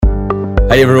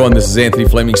Hey everyone, this is Anthony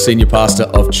Fleming, Senior Pastor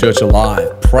of Church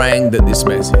Alive, praying that this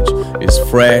message is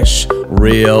fresh,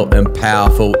 real, and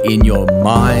powerful in your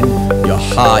mind, your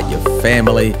heart, your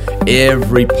family,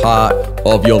 every part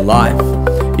of your life.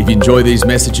 If you enjoy these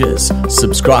messages,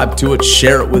 subscribe to it,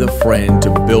 share it with a friend to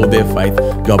build their faith.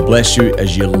 God bless you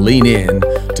as you lean in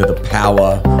to the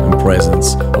power and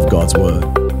presence of God's Word.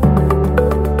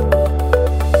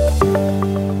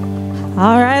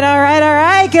 All right.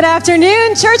 Good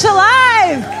afternoon, Church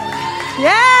Alive.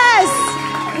 Yes.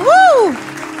 Woo.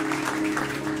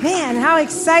 Man, how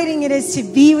exciting it is to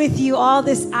be with you all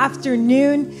this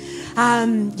afternoon.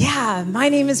 My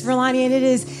name is Verlani, and it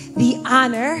is the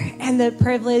honor and the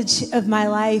privilege of my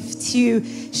life to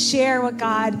share what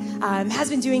God has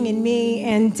been doing in me,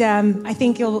 and I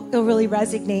think it'll really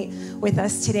resonate with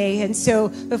us today. And so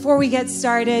before we get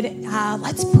started,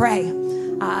 let's pray.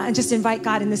 And just invite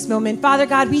God in this moment. Father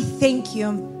God, we thank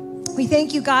you. We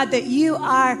thank you, God, that you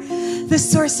are the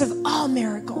source of all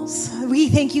miracles. We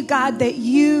thank you, God, that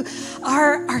you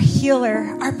are our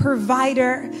healer, our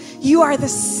provider. You are the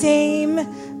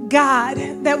same God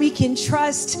that we can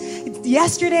trust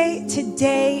yesterday,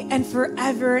 today, and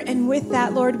forever. And with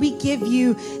that, Lord, we give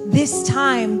you this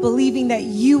time believing that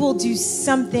you will do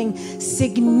something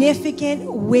significant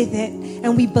with it.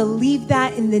 And we believe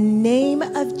that in the name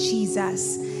of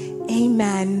Jesus.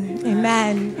 Amen.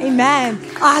 Amen. Amen.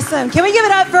 Awesome. Can we give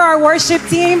it up for our worship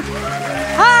team?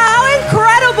 How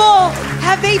incredible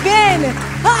have they been?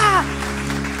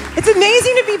 It's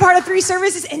amazing to be part of 3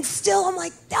 services, and still I'm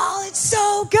like, oh, it's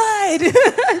so good.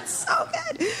 It's so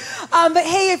good. But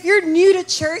hey, if you're new to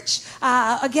church,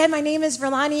 again, my name is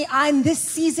Verlani. This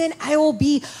season, I will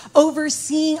be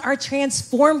overseeing our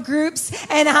Transform groups.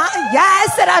 And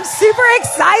I'm super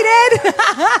excited.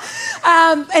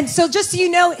 And so just so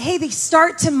you know, hey, they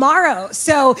start tomorrow.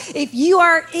 So if you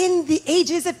are in the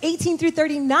ages of 18 through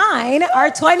 39,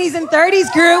 our 20s and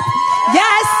 30s group,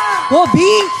 yes, will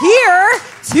be here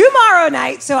tomorrow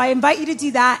night. So I invite you to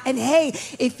do that. And hey,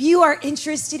 if you are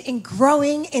interested in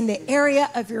growing in the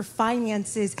area of your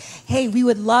finances, hey, we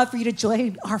would love for you to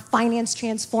join our Finance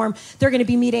Transform. They're going to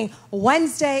be meeting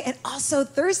Wednesday and also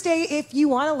Thursday if you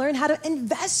want to learn how to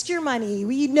invest your money.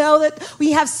 We know that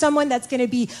we have someone that's going to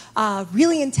be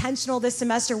really intentional this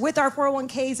semester with our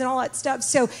 401ks and all that stuff.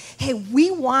 So hey, we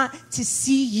want to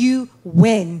see you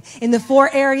win in the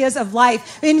 4 areas of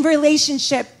life: in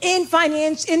relationship, in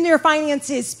finance, in your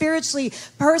finances, spiritually,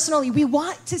 personally. We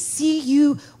want to see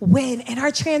you win, and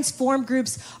our Transform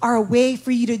groups are a way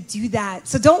for you to do that.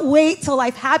 So don't wait till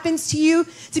life happens to you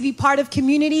to be part of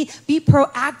community. Be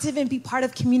proactive and be part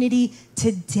of community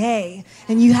today,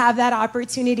 and you have that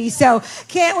opportunity. So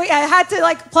can't wait. I had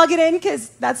to plug it in because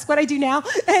that's what I do now,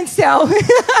 and so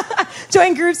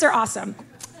join groups are awesome.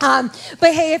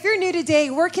 But hey, if you're new today,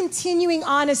 we're continuing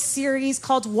on a series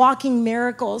called Walking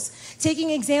Miracles, taking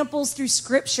examples through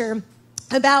Scripture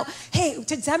about, hey,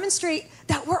 to demonstrate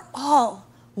that we're all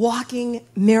walking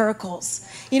miracles.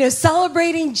 You know,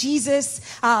 celebrating Jesus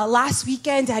last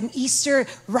weekend and Easter,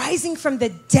 rising from the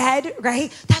dead,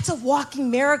 right? That's a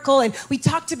walking miracle. And we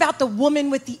talked about the woman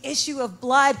with the issue of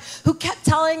blood who kept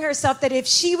telling herself that if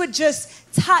she would just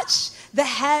touch the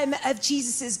hem of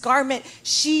Jesus's garment,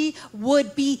 she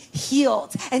would be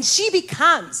healed. And she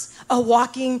becomes a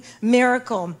walking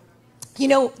miracle. You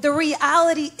know, the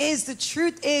reality is, the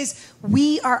truth is,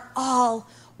 we are all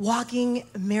walking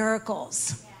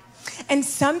miracles. And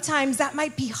sometimes that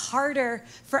might be harder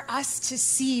for us to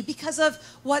see because of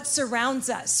what surrounds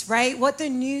us, right? What the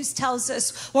news tells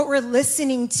us, what we're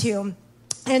listening to.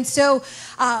 And so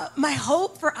my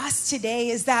hope for us today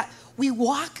is that we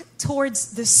walk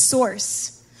towards the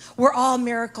source where all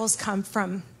miracles come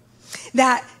from.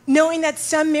 That knowing that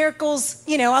some miracles,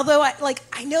 you know, although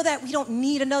I know that we don't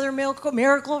need another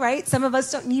miracle, right? Some of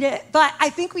us don't need it, but I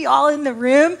think we all in the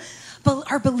room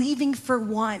are believing for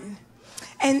one.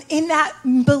 And in that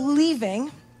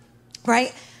believing,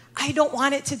 right, I don't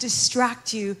want it to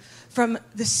distract you from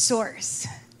the source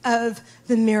of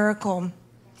the miracle.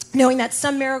 Knowing that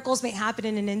some miracles may happen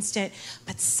in an instant,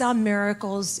 but some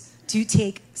miracles do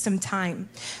take some time.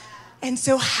 And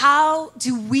so how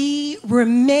do we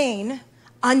remain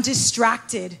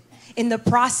undistracted in the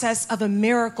process of a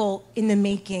miracle in the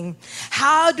making?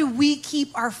 How do we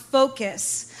keep our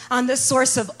focus on the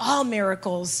source of all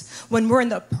miracles when we're in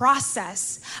the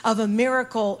process of a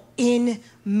miracle in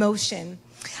motion?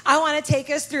 I want to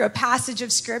take us through a passage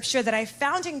of Scripture that I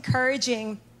found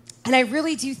encouraging, and I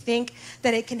really do think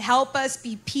that it can help us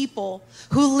be people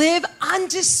who live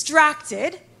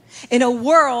undistracted in a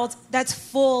world that's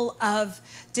full of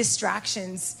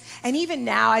distractions. And even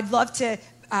now, I'd love to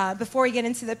before we get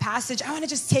into the passage, I want to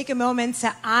just take a moment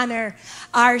to honor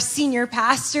our senior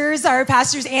pastors, our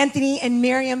pastors Anthony and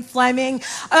Miriam Fleming.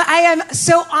 I am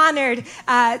so honored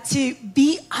to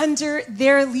be under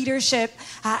their leadership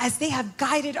as they have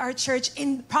guided our church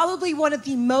in probably one of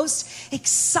the most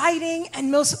exciting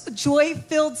and most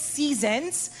joy-filled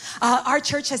seasons our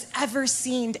church has ever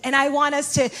seen. And I want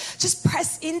us to just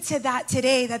press into that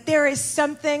today, that there is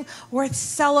something worth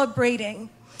celebrating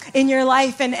in your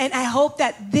life. And I hope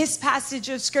that this passage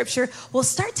of scripture will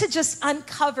start to just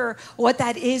uncover what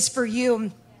that is for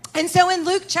you. And so in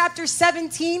Luke chapter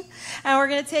 17, and we're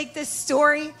going to take this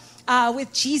story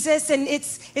with Jesus. And it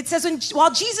says,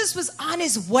 while Jesus was on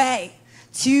his way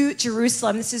to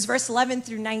Jerusalem, this is verse 11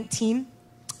 through 19,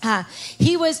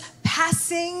 he was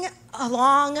passing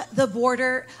along the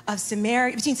border of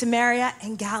Samaria, between Samaria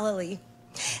and Galilee.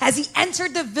 As he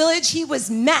entered the village, he was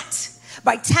met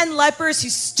by 10 lepers who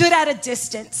stood at a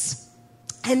distance.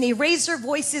 And they raised their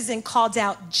voices and called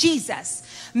out, "Jesus,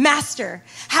 Master,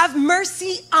 have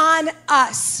mercy on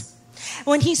us."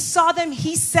 When he saw them,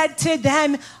 he said to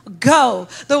them, "Go."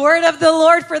 The word of the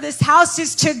Lord for this house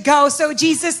is to go. So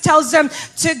Jesus tells them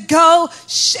to go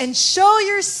and show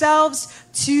yourselves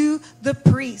to the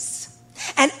priests.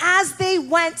 And as they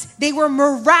went, they were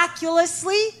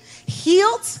miraculously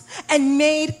healed and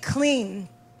made clean.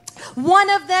 One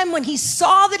of them, when he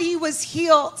saw that he was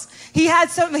healed, he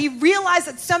realized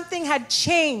that something had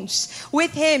changed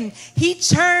with him. He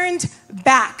turned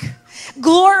back,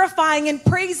 glorifying and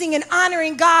praising and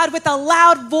honoring God with a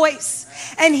loud voice.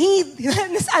 And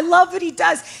I love what he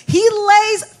does. He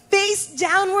lays face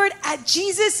downward at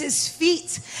Jesus'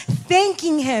 feet,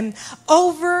 thanking him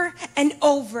over and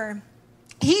over.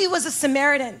 He was a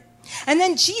Samaritan. And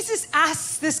then Jesus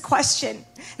asks this question,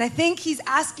 and I think he's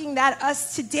asking that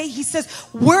us today. He says,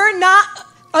 "Were not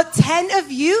 10 of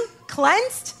you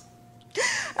cleansed?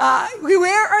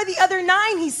 Where are the other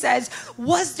 9?" He says,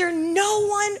 "Was there no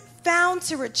one found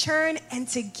to return and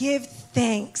to give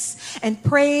thanks and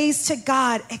praise to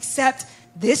God except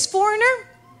this foreigner?"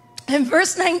 In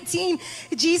verse 19,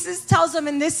 Jesus tells them,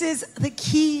 and this is the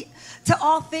key to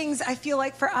all things, I feel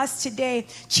like, for us today.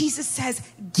 Jesus says,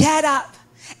 "Get up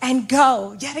and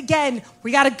go." Yet again,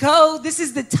 we got to go. This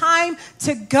is the time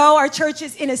to go. Our church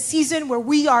is in a season where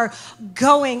we are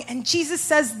going. And Jesus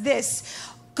says this,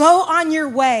 "Go on your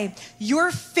way.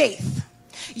 Your faith,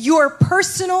 your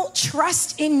personal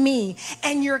trust in me,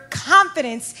 and your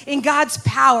confidence in God's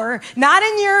power, not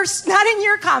in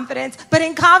your confidence, but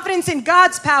in confidence in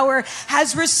God's power,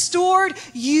 has restored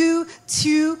you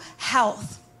to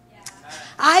health."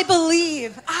 I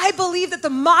believe that the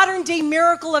modern day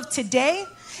miracle of today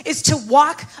is to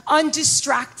walk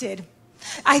undistracted.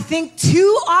 I think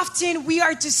too often we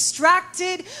are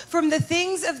distracted from the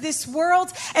things of this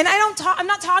world. And I'm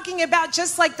not talking about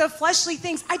just like the fleshly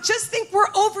things. I just think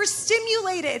we're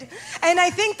overstimulated. And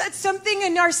I think that's something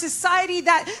in our society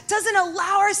that doesn't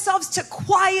allow ourselves to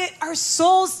quiet our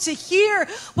souls to hear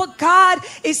what God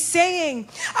is saying.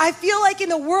 I feel like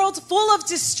in a world full of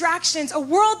distractions, a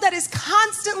world that is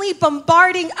constantly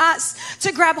bombarding us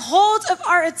to grab hold of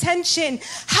our attention,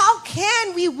 how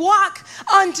can we walk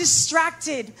undistracted?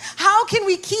 How can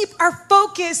we keep our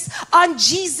focus on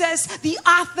Jesus, the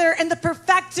author and the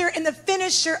perfecter and the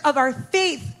finisher of our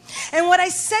faith? And what I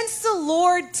sense the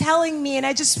Lord telling me, and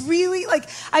I just really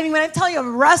when I tell you, I've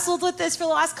wrestled with this for the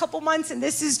last couple months, and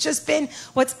this has just been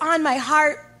what's on my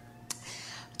heart.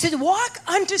 To walk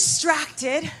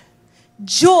undistracted,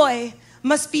 joy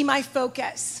must be my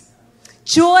focus.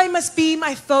 Joy must be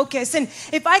my focus. And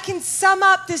if I can sum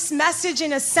up this message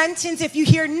in a sentence, if you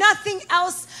hear nothing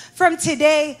else from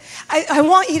today, I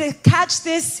want you to catch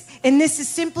this. And this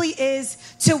is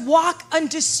to walk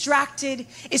undistracted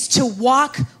is to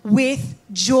walk with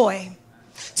joy.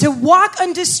 To walk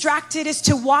undistracted is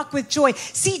to walk with joy.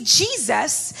 See,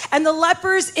 Jesus and the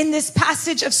lepers in this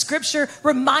passage of scripture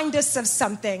remind us of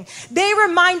something. They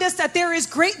remind us that there is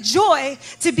great joy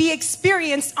to be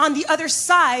experienced on the other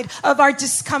side of our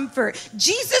discomfort.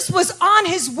 Jesus was on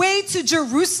his way to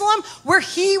Jerusalem where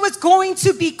he was going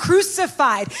to be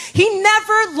crucified. He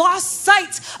never lost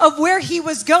sight of where he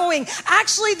was going.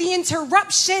 Actually, the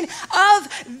interruption of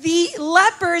the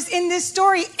lepers in this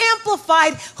story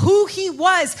amplified who he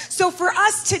was. So for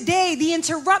us today, the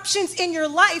interruptions in your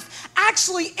life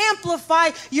actually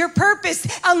amplify your purpose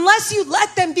unless you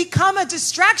let them become a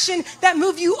distraction that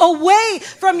move you away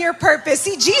from your purpose.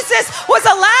 See, Jesus was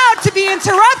allowed to be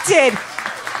interrupted.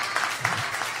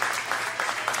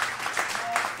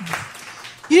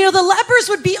 You know, the lepers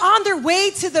would be on their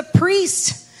way to the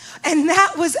priest And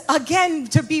that was, again,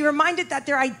 to be reminded that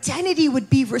their identity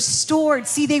would be restored.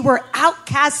 See, they were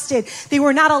outcasted. They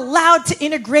were not allowed to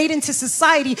integrate into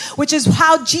society, which is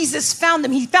how Jesus found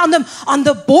them. He found them on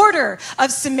the border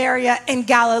of Samaria and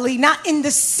Galilee, not in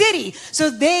the city.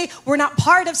 So they were not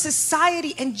part of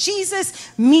society. And Jesus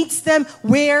meets them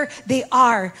where they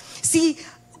are. See,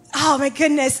 oh my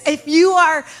goodness, if you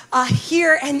are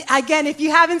here, and again, if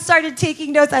you haven't started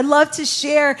taking notes, I'd love to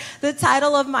share the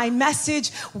title of my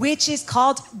message, which is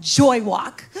called Joy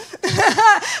Walk.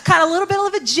 Kind of a little bit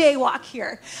of a jaywalk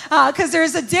here, because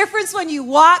there's a difference when you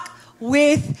walk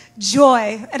with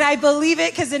joy. And I believe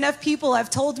it because enough people have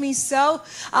told me so.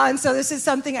 And so this is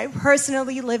something I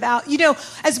personally live out. You know,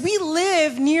 as we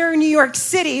live near New York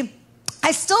City,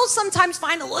 I still sometimes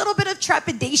find a little bit of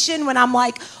trepidation when I'm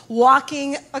like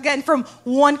walking, again, from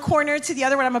one corner to the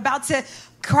other when I'm about to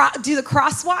do the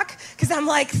crosswalk, because I'm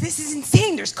like, this is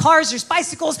insane. There's cars, there's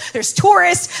bicycles, there's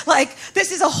tourists. Like,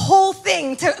 this is a whole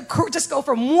thing to just go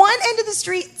from one end of the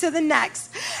street to the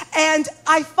next. And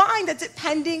I find that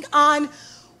depending on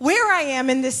where I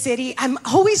am in this city, I'm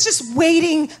always just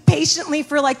waiting patiently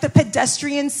for like the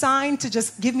pedestrian sign to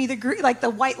just give me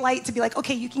the white light to be like,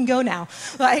 okay, you can go now.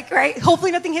 Like, right? Hopefully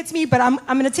nothing hits me, but I'm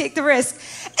going to take the risk.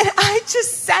 And I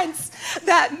just sense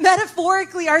that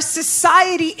metaphorically our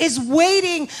society is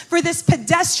waiting for this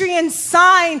pedestrian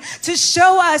sign to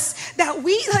show us that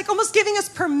we, like, almost giving us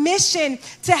permission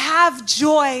to have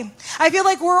joy. I feel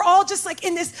like we're all just like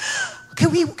in this, Can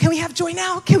we have joy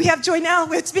now? Can we have joy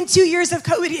now? It's been 2 years of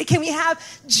COVID. Can we have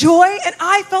joy? And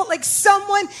I felt like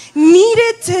someone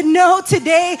needed to know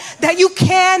today that you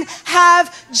can have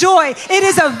joy. It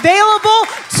is available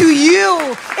to you.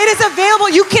 It is available.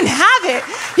 You can have it.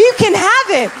 You can have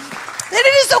it. And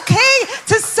it is okay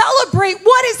to celebrate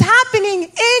what is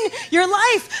happening in your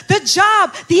life. The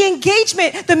job, the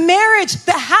engagement, the marriage,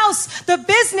 the house, the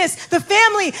business, the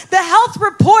family, the health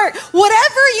report,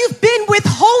 whatever you've been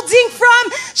withholding from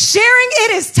sharing,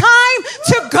 it is time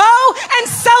to go and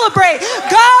celebrate.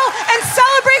 Go and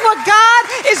celebrate what God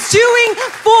is doing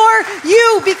for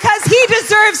you, because he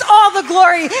deserves all the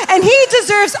glory and he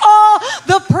deserves all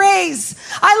the praise.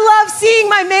 I love seeing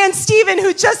my man Steven,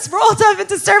 who just rolled up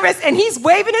into service, and he's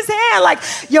waving his hand like,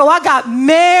 yo, I got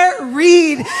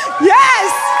married.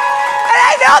 Yes. And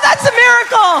I know that's a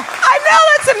miracle. I know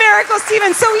that's a miracle,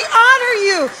 Steven. So we honor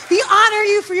you. We honor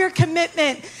you for your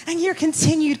commitment and your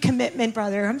continued commitment,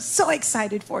 brother. I'm so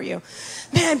excited for you.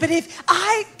 Man, but if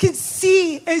I could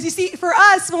see, as you see, for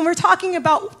us, when we're talking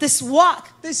about this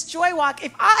walk, this joy walk,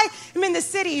 if I am in the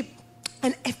city,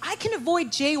 and if I can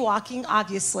avoid jaywalking,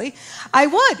 obviously, I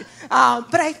would.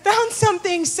 But I found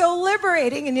something so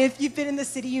liberating, and if you've been in the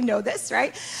city, you know this,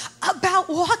 right? About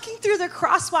walking through the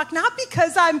crosswalk, not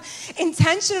because I'm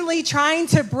intentionally trying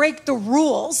to break the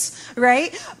rules,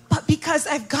 right? But because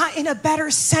I've gotten a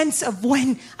better sense of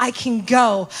when I can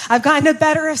go. I've gotten a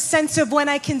better sense of when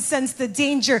I can sense the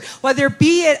danger, whether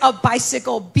be it a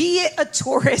bicycle, be it a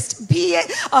tourist, be it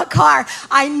a car.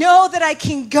 I know that I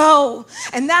can go.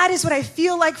 And that is what I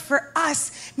feel like for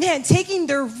us, man, taking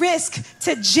the risk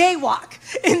to jaywalk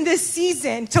in this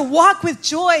season, to walk with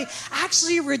joy,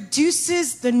 actually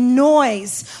reduces the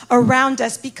noise around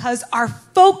us, because our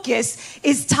focus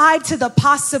is tied to the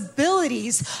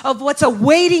possibilities of what's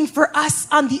awaiting for us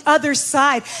on the other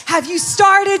side. Have you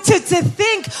started to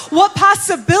think what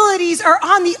possibilities are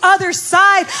on the other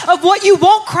side of what you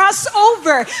won't cross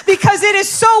over? Because it is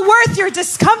so worth your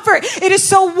discomfort. It is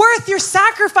so worth your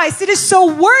sacrifice. It is so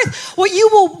worth what you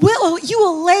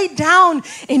will lay down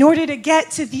in order to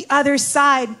get to the other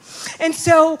side. And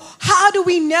so how do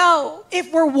we know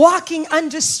if we're walking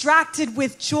undistracted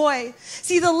with joy?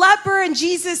 See, the leper and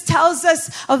Jesus tells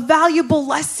us a valuable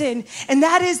lesson, and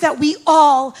that is that we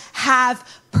all have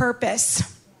purpose.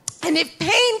 And if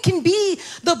pain can be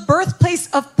the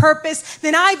birthplace of purpose,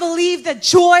 then I believe that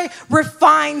joy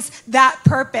refines that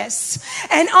purpose.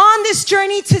 And on this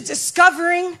journey to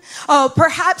discovering,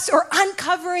 perhaps, or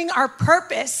uncovering our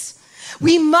purpose,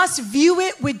 we must view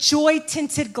it with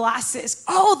joy-tinted glasses.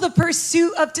 Oh, the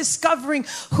pursuit of discovering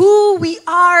who we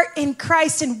are in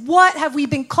Christ and what have we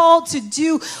been called to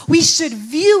do. We should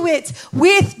view it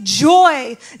with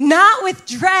joy, not with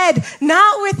dread,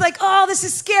 not with like, oh, this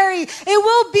is scary. It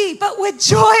will be, but with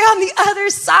joy on the other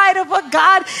side of what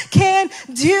God can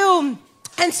do.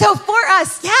 And so for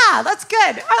us, yeah, that's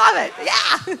good. I love it.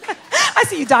 Yeah. I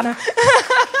see you, Donna.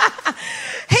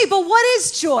 Hey, but what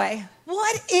is joy?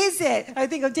 What is it? I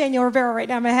think of Daniel Rivera right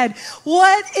now in my head.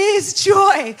 What is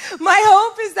joy? My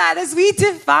hope is that as we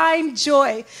define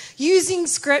joy using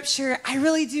scripture, I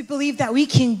really do believe that we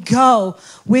can go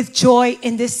with joy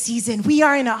in this season. We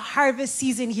are in a harvest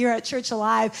season here at Church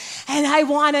Alive, and I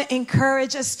want to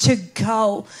encourage us to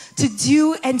go, to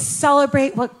do and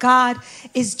celebrate what God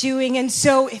is doing. And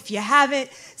so if you haven't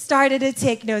started to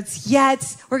take notes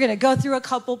yet, we're going to go through a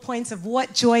couple points of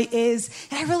what joy is.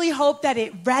 And I really hope that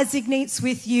it resonates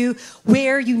with you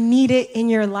where you need it in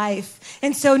your life.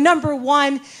 And so number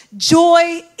one,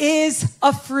 joy is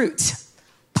a fruit.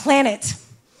 Plant it.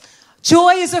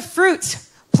 Joy is a fruit.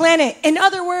 Plant it. In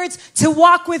other words, to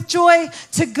walk with joy,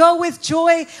 to go with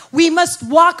joy, we must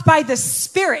walk by the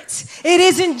Spirit. It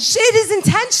is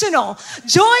intentional.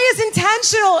 Joy is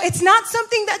intentional. It's not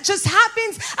something that just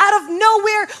happens out of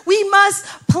nowhere. We must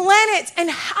plant it.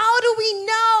 And how do we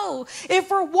know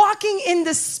if we're walking in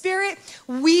the Spirit?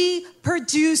 We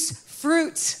produce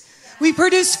fruit. We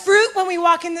produce fruit when we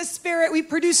walk in the Spirit. We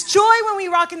produce joy when we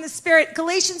walk in the Spirit.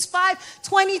 Galatians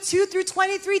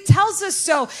 5:22-23 tells us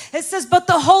so. It says, but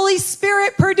the Holy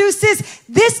Spirit produces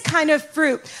this kind of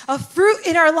fruit, a fruit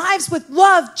in our lives with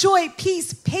love, joy,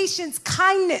 peace, patience,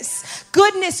 kindness,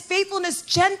 goodness, faithfulness,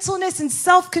 gentleness, and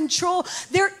self-control.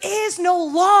 There is no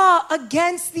law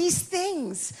against these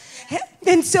things.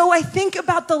 And so I think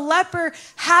about the leper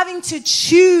having to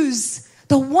choose.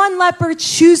 The one leper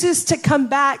chooses to come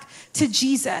back to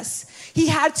Jesus. He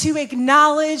had to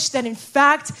acknowledge that, in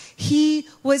fact, he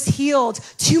was healed.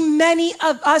 Too many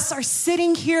of us are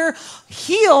sitting here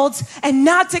healed and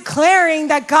not declaring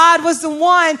that God was the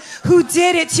one who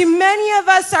did it. Too many of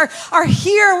us are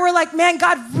here. We're like, man,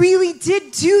 God really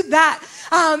did do that.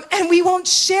 And we won't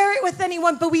share it with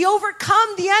anyone, but we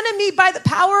overcome the enemy by the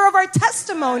power of our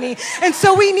testimony. And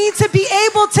so we need to be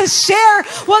able to share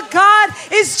what God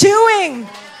is doing.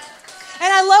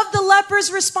 And I love the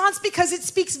leper's response because it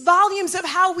speaks volumes of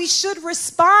how we should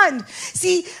respond.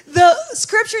 See, the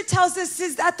scripture tells us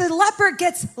is that the leper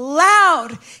gets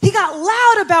loud. He got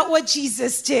loud about what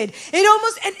Jesus did. And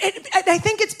I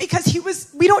think it's because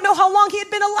we don't know how long he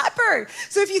had been a leper.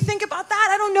 So if you think about that,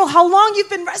 I don't know how long you've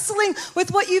been wrestling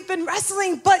with what you've been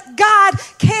wrestling, but God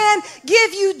can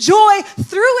give you joy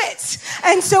through it.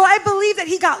 And so I believe that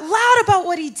he got loud about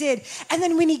what he did. And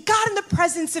then when he got in the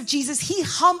presence of Jesus, he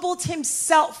humbled himself.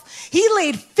 He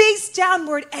laid face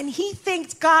downward and he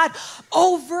thanked God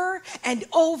over and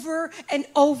over and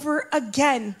over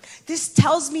again. This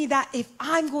tells me that if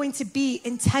I'm going to be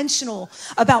intentional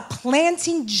about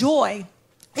planting joy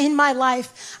in my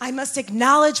life, I must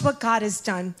acknowledge what God has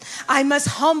done. I must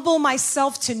humble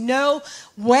myself to know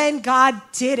when God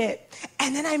did it.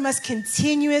 And then I must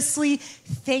continuously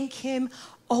thank him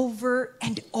over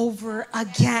and over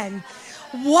again.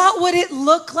 What would it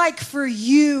look like for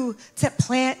you to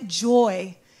plant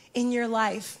joy in your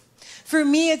life? For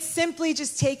me, it's simply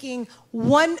just taking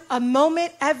a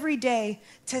moment every day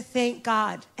to thank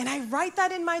God. And I write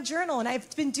that in my journal, and I've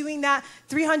been doing that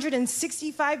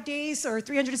 365 days or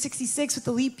 366 with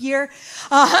the leap year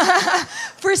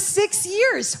for 6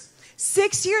 years.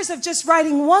 6 years of just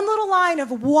writing one little line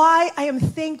of why I am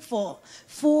thankful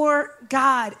for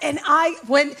God. And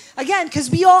because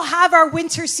we all have our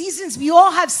winter seasons, we all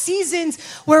have seasons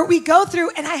where we go through,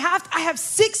 and I have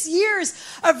 6 years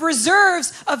of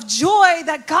reserves of joy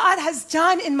that God has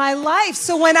done in my life.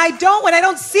 So when I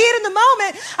don't see it in the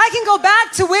moment, I can go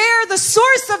back to where the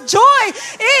source of joy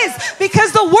is,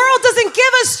 because the world doesn't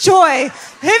give us joy.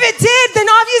 If it did, then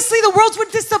obviously the world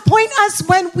would disappoint us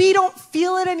when we don't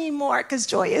feel it anymore, because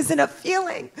joy isn't a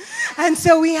feeling. And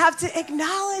so we have to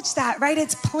acknowledge that, right?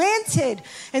 It's planted.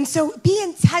 And so be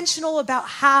intentional about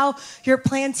how you're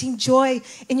planting joy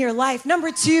in your life. Number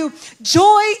 2,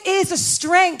 joy is a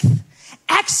strength.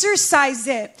 Exercise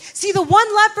it. See, the one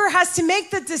leper has to make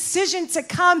the decision to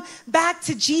come back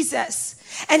to Jesus.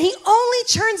 And he only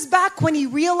turns back when he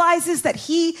realizes that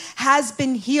he has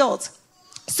been healed.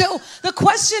 So the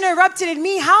question erupted in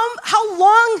me, how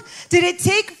long did it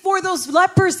take for those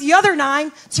lepers, the other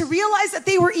 9, to realize that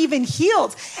they were even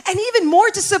healed? And even more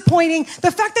disappointing,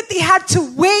 the fact that they had to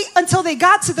wait until they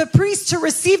got to the priest to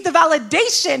receive the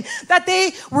validation that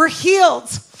they were healed.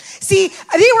 See,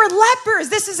 they were lepers.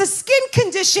 This is a skin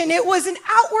condition. It was an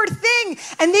outward thing.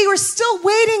 And they were still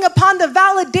waiting upon the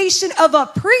validation of a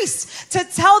priest to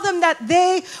tell them that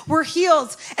they were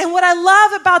healed. And what I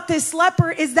love about this leper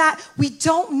is that we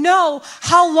don't know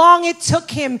how long it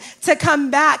took him to come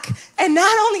back. And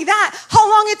not only that, how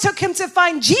long it took him to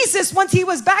find Jesus once he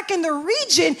was back in the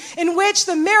region in which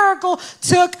the miracle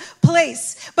took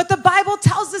place. But the Bible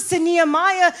tells tells us in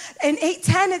Nehemiah in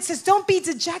 8:10, it says, don't be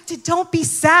dejected, don't be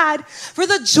sad, for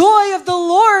the joy of the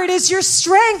Lord is your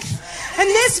strength. And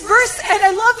this verse, and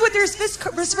I love where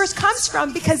this verse comes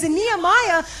from, because in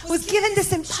Nehemiah was given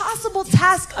this impossible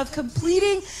task of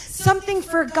completing something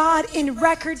for God in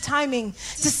record timing.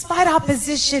 Despite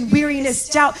opposition, weariness,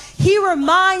 doubt, he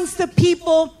reminds the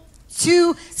people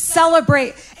to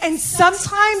celebrate. And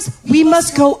sometimes we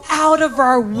must go out of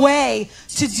our way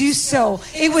to do so.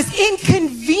 It was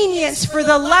inconvenience for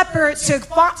the leper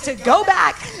to go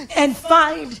back and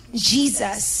find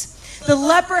Jesus. The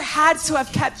leper had to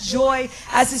have kept joy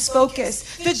as his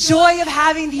focus. The joy of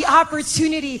having the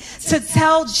opportunity to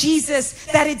tell Jesus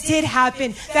that it did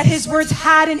happen, that his words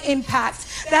had an impact,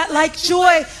 that like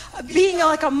joy being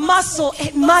like a muscle,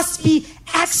 it must be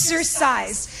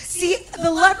exercised. See,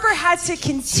 the leper had to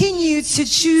continue to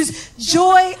choose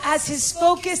joy as his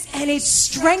focus, and it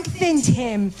strengthened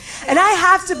him. And I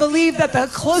have to believe that the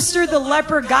closer the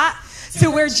leper got to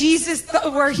where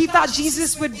he thought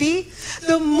Jesus would be,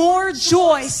 the more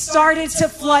joy started to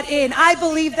flood in. I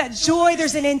believe that joy,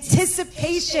 there's an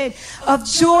anticipation of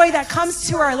joy that comes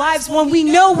to our lives when we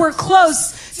know we're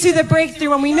close to the breakthrough,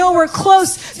 when we know we're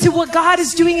close to what God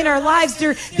is doing in our lives.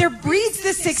 There breeds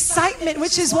this excitement,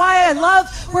 which is why I love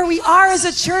where we are as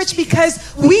a church,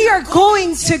 because we are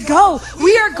going to go.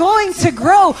 We are going to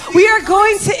grow. We are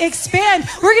going to expand.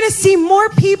 We're going to see more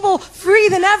people free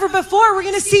than ever before. We're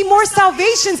going to see more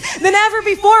salvations than ever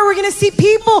before. We're going to see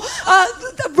people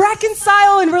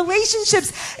reconcile in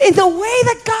relationships in the way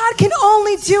that God can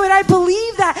only do it. I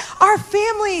believe that our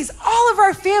families, all of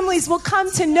our families, will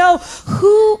come to know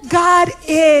who God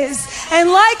is.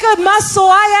 And like a muscle,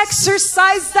 I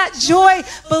exercise that joy,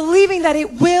 believing that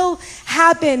it will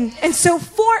happen. And so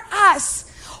for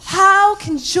us, how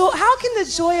can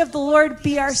the joy of the Lord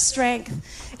be our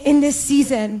strength in this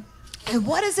season? And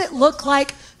what does it look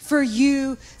like for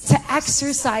you to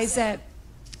exercise it?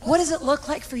 What does it look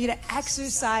like for you to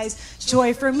exercise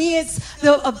joy? For me, it's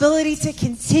the ability to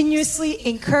continuously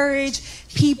encourage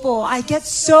people. I get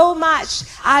so much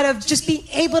out of just being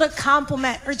able to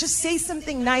compliment or just say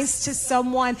something nice to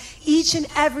someone each and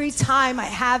every time I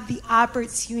have the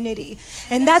opportunity.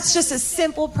 And that's just a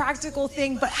simple, practical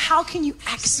thing, but how can you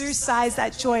exercise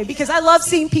that joy? Because I love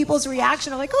seeing people's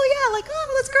reaction. I'm like, oh yeah, like,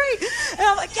 oh, that's great. And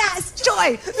I'm like, yes,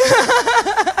 joy.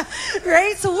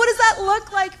 Right? So what does that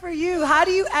look like for you? How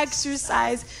do you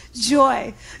exercise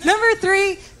joy? Number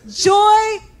 3,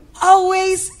 joy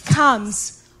always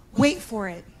comes. Wait for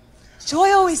it. Joy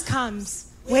always comes.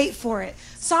 Wait for it.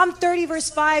 Psalm 30 verse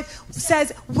 5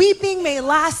 says, weeping may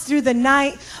last through the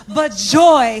night, but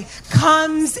joy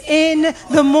comes in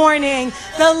the morning.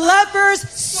 The lepers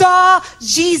saw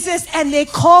Jesus and they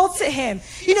called to him.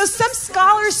 You know, some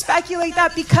scholars speculate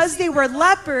that because they were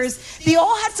lepers, they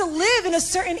all had to live in a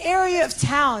certain area of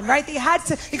town, right? They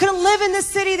couldn't live in the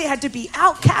city. They had to be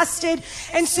outcasted.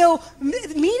 And so,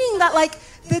 meaning that like,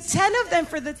 for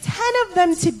the 10 of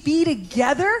them to be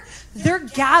together, their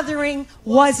gathering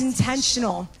was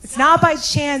intentional. It's not by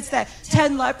chance that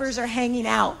 10 lepers are hanging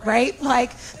out, right?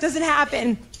 Like, doesn't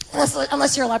happen.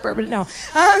 Unless you're a leper, but no.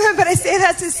 But I say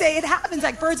that to say it happens,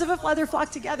 like birds of a feather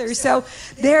flock together. So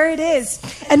there it is.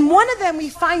 And one of them we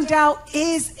find out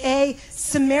is a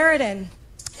Samaritan.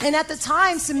 And at the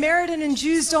time, Samaritan and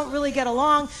Jews don't really get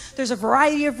along. There's a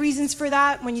variety of reasons for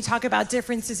that. When you talk about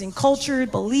differences in culture,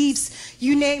 beliefs,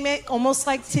 you name it, almost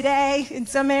like today in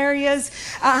some areas.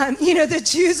 The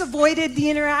Jews avoided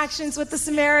the interactions with the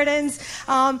Samaritans.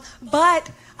 But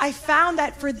I found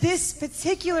that for this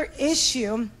particular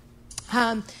issue,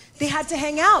 they had to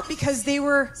hang out because they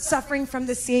were suffering from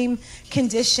the same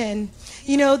condition.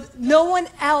 You know, no one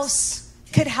else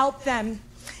could help them.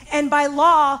 And by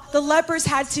law, the lepers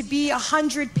had to be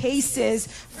 100 paces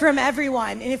from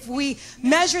everyone. And if we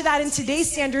measure that in today's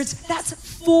standards, that's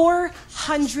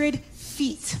 400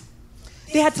 feet.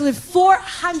 They had to live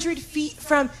 400 feet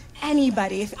from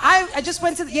anybody. I just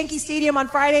went to the Yankee Stadium on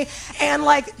Friday, and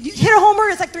like, you hit a homer,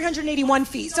 it's like 381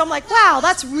 feet. So I'm like, wow,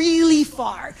 that's really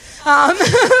far.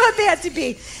 That they had to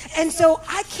be. And so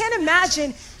I can't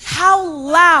imagine how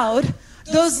loud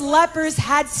those lepers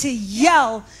had to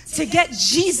yell to get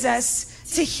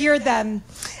Jesus to hear them.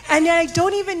 And I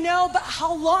don't even know but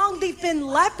how long they've been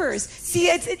lepers. See,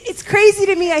 it's crazy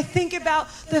to me. I think about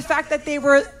the fact that they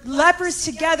were lepers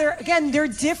together. Again, their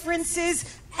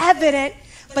differences evident,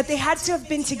 but they had to have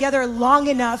been together long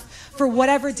enough for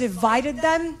whatever divided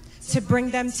them to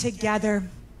bring them together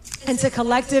and to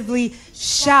collectively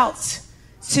shout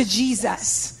to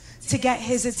Jesus, to get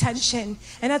his attention.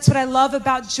 And that's what I love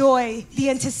about joy, the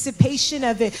anticipation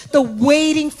of it, the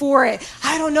waiting for it.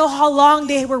 I don't know how long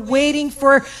they were waiting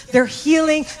for their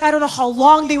healing. I don't know how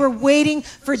long they were waiting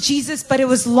for Jesus, but it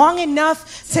was long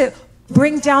enough to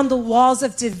bring down the walls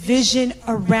of division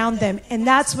around them. And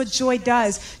that's what joy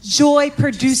does. Joy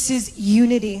produces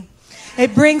unity.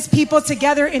 It brings people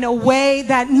together in a way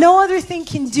that no other thing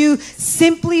can do,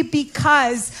 simply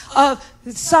because of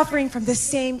suffering from the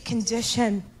same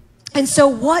condition. And so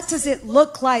what does it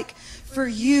look like for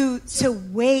you to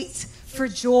wait for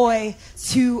joy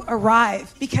to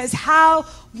arrive? Because how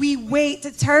we wait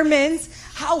determines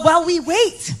how well we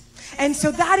wait. And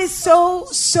so that is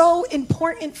so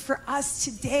important for us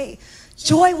today.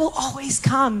 Joy will always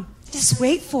come. Just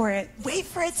wait for it. Wait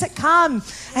for it to come.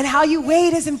 And how you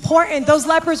wait is important. Those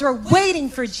lepers were waiting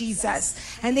for Jesus,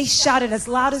 and they shouted as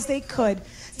loud as they could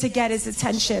to get his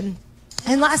attention.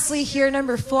 And lastly, here,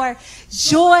 number 4,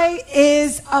 joy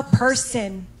is a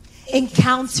person.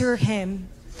 Encounter him.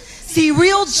 See,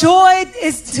 real joy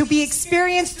is to be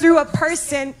experienced through a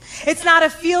person. It's not a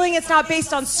feeling. It's not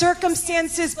based on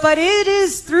circumstances, but it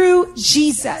is through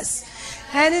Jesus.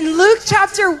 And in Luke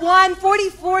chapter 1,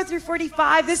 44 through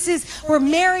 45, this is where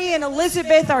Mary and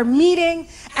Elizabeth are meeting.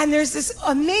 And there's this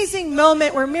amazing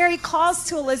moment where Mary calls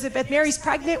to Elizabeth. Mary's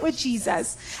pregnant with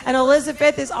Jesus, and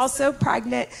Elizabeth is also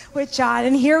pregnant with John.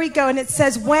 And here we go. And it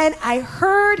says, when I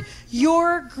heard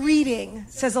your greeting,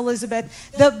 says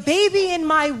Elizabeth, the baby in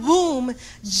my womb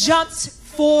jumped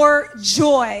for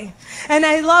joy. And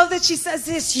I love that she says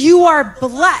this, you are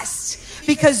blessed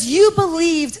because you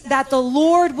believed that the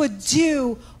Lord would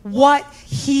do what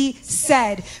he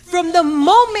said. From the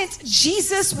moment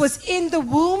Jesus was in the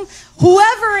womb,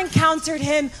 whoever encountered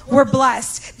him were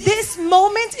blessed. This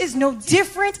moment is no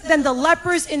different than the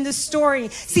lepers in the story.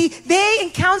 See, they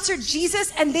encountered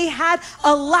Jesus and they had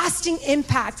a lasting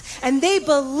impact, and they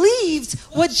believed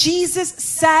what Jesus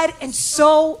said, and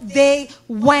so they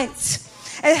went.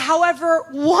 And however,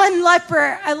 one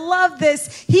leper, I love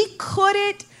this, he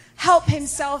couldn't help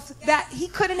himself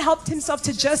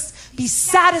to just be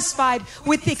satisfied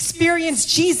with the experience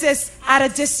Jesus at a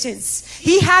distance.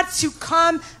 He had to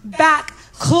come back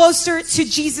closer to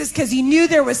Jesus because he knew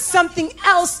there was something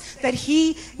else that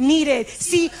he needed.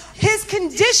 See, his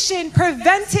condition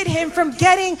prevented him from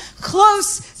getting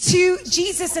close to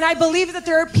Jesus. And I believe that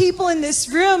there are people in this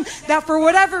room that for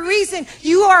whatever reason,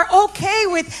 you are okay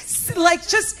with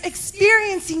just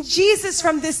experiencing Jesus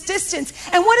from this distance.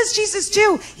 And what does Jesus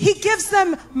do? He gives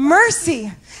them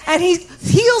mercy, and he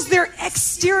heals their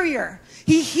exterior.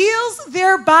 He heals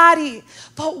their body.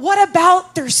 But what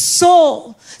about their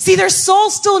soul? See, their soul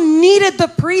still needed the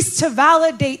priest to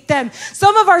validate them.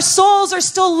 Some of our souls are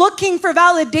still looking for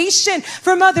validation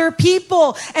from other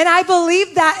people. And I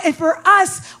believe that, and for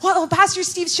us, well, Pastor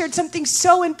Steve shared something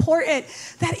so important,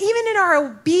 that even in our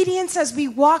obedience as we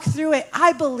walk through it,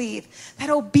 I believe that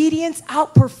obedience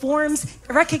outperforms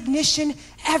recognition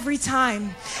every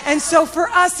time. And so for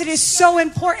us, it is so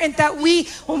important that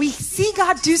when we see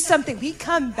God do something, we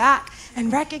come back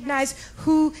and recognize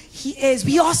who he is.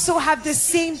 We also have the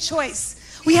same choice.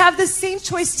 We have the same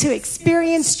choice to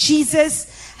experience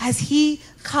Jesus as he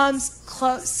comes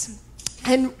close.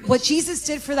 And what Jesus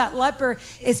did for that leper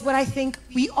is what I think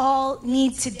we all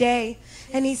need today.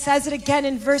 And he says it again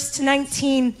in verse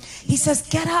 19. He says,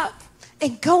 get up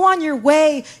and go on your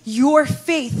way. Your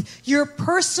faith, your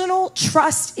personal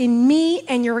trust in me,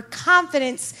 and your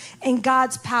confidence in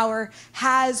God's power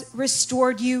has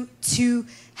restored you to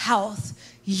health.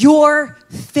 Your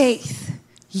faith.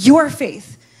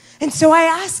 And so I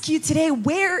ask you today,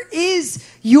 where is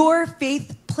your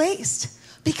faith placed?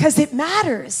 Because it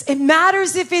matters. It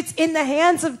matters if it's in the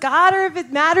hands of God or if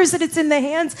it matters that it's in the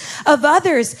hands of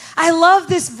others. I love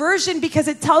this version because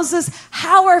it tells us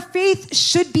how our faith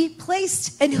should be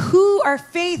placed and who our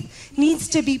faith needs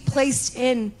to be placed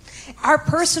in. Our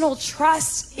personal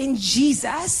trust in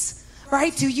Jesus,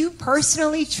 right? Do you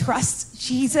personally trust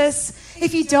Jesus?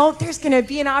 If you don't, there's going to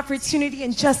be an opportunity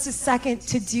in just a second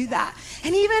to do that.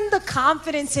 And even the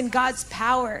confidence in God's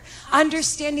power,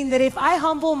 understanding that if I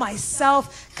humble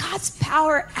myself, God's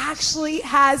power actually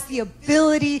has the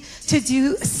ability to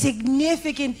do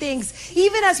significant things.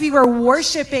 Even as we were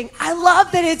worshiping, I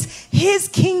love that it's his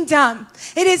kingdom.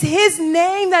 It is his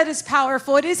name that is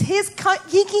powerful. It is his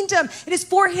kingdom. It is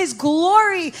for his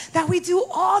glory that we do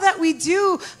all that we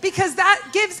do, because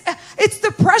it's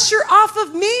the pressure off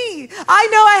of me. I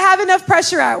know I have enough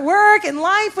pressure at work and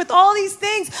life with all these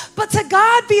things, but to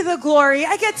God be the glory.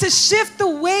 I get to shift the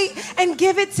weight and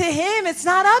give it to him. It's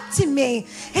not up to me.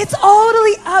 It's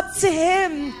totally up to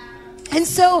him. And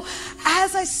so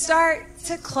as I start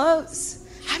to close,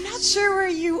 I'm not sure where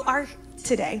you are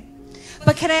today,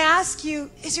 but can I ask you,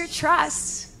 is your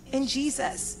trust in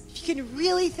Jesus? If you can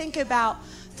really think about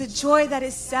the joy that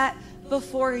is set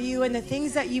before you and the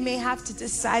things that you may have to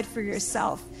decide for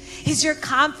yourself. Is your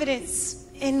confidence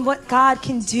in what God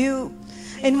can do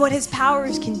and what his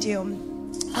powers can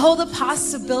do? All the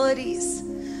possibilities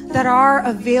that are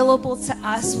available to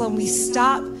us when we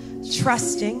stop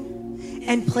trusting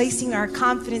and placing our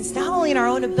confidence not only in our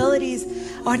own abilities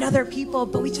or in other people,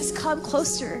 but we just come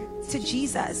closer to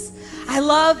Jesus. I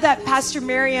love that Pastor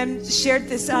Miriam shared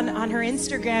this on her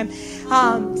Instagram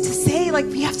to say, like,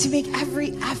 we have to make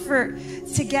every effort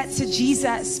to get to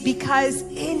Jesus, because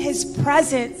in his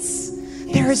presence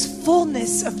there is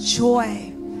fullness of joy.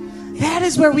 That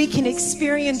is where we can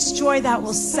experience joy that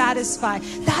will satisfy.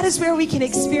 That is where we can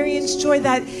experience joy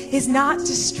that is not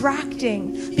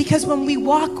distracting. Because when we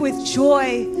walk with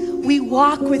joy, we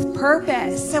walk with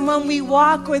purpose. And when we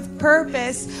walk with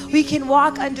purpose, we can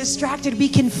walk undistracted. We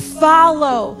can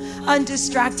follow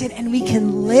undistracted, and we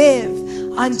can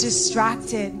live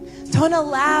undistracted. Don't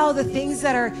allow the things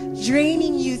that are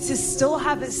draining you to still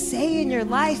have a say in your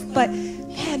life, but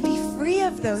man, be free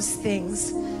of those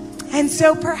things. And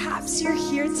so perhaps you're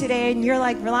here today and you're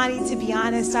like, Relani, to be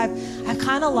honest, I've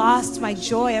kind of lost my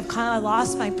joy. I've kind of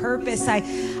lost my purpose.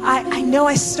 I know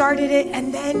I started it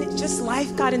and then just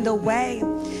life got in the way.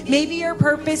 Maybe your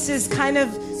purpose is kind of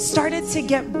started to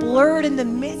get blurred in the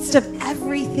midst of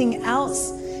everything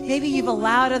else. Maybe you've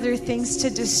allowed other things to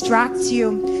distract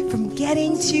you from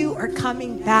getting to or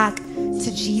coming back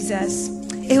to Jesus.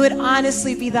 It would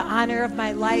honestly be the honor of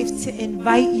my life to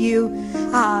invite you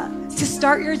to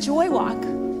start your joy walk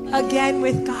again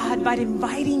with God by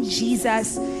inviting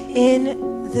Jesus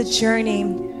in the journey.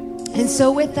 And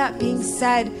so with that being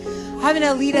said, I'm going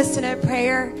to lead us in a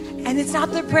prayer. And it's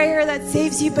not the prayer that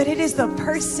saves you, but it is the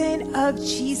person of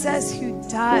Jesus who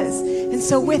does. And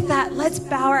so with that, let's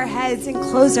bow our heads and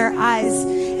close our eyes.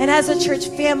 And as a church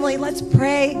family, let's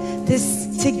pray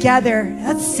this together.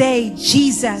 Let's say,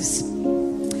 Jesus,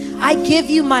 I give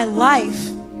you my life.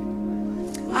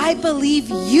 I believe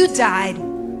you died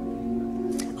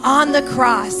on the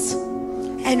cross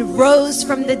and rose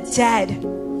from the dead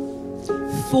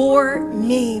for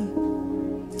me.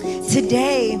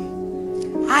 Today,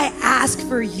 I ask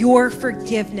for your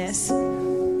forgiveness.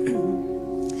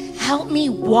 Help me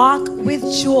walk with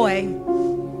joy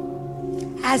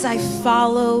as I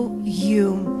follow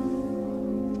you.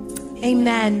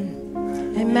 Amen.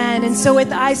 Amen. And so with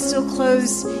eyes still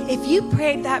closed, if you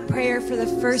prayed that prayer for the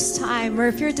first time, or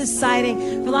if you're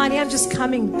deciding, Relani, I'm just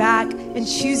coming back and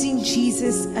choosing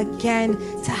Jesus again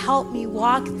to help me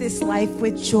walk this life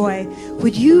with joy,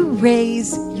 would you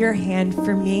raise your hand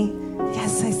for me?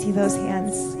 Yes, I see those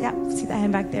hands. Yep, see that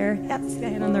hand back there. Yep, see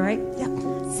that hand on the right.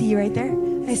 Yep, see you right there.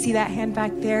 I see that hand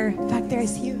back there. Back there, I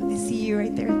see you. I see you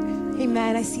right there.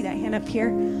 Amen. I see that hand up here.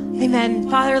 Amen.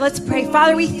 Father, let's pray.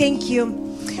 Father, we thank you.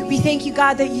 We thank you,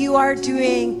 God, that you are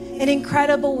doing an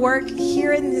incredible work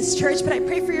here in this church. But I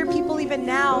pray for your people even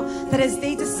now, that as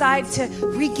they decide to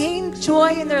regain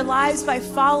joy in their lives by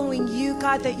following you,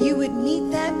 God, that you would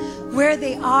meet them where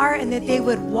they are and that they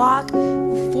would walk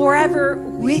forever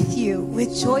with you,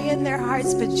 with joy in their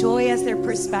hearts, but joy as their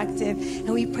perspective.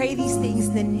 And we pray these things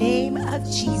in the name of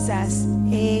Jesus.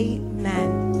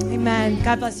 Amen. Amen.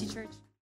 God bless you, church.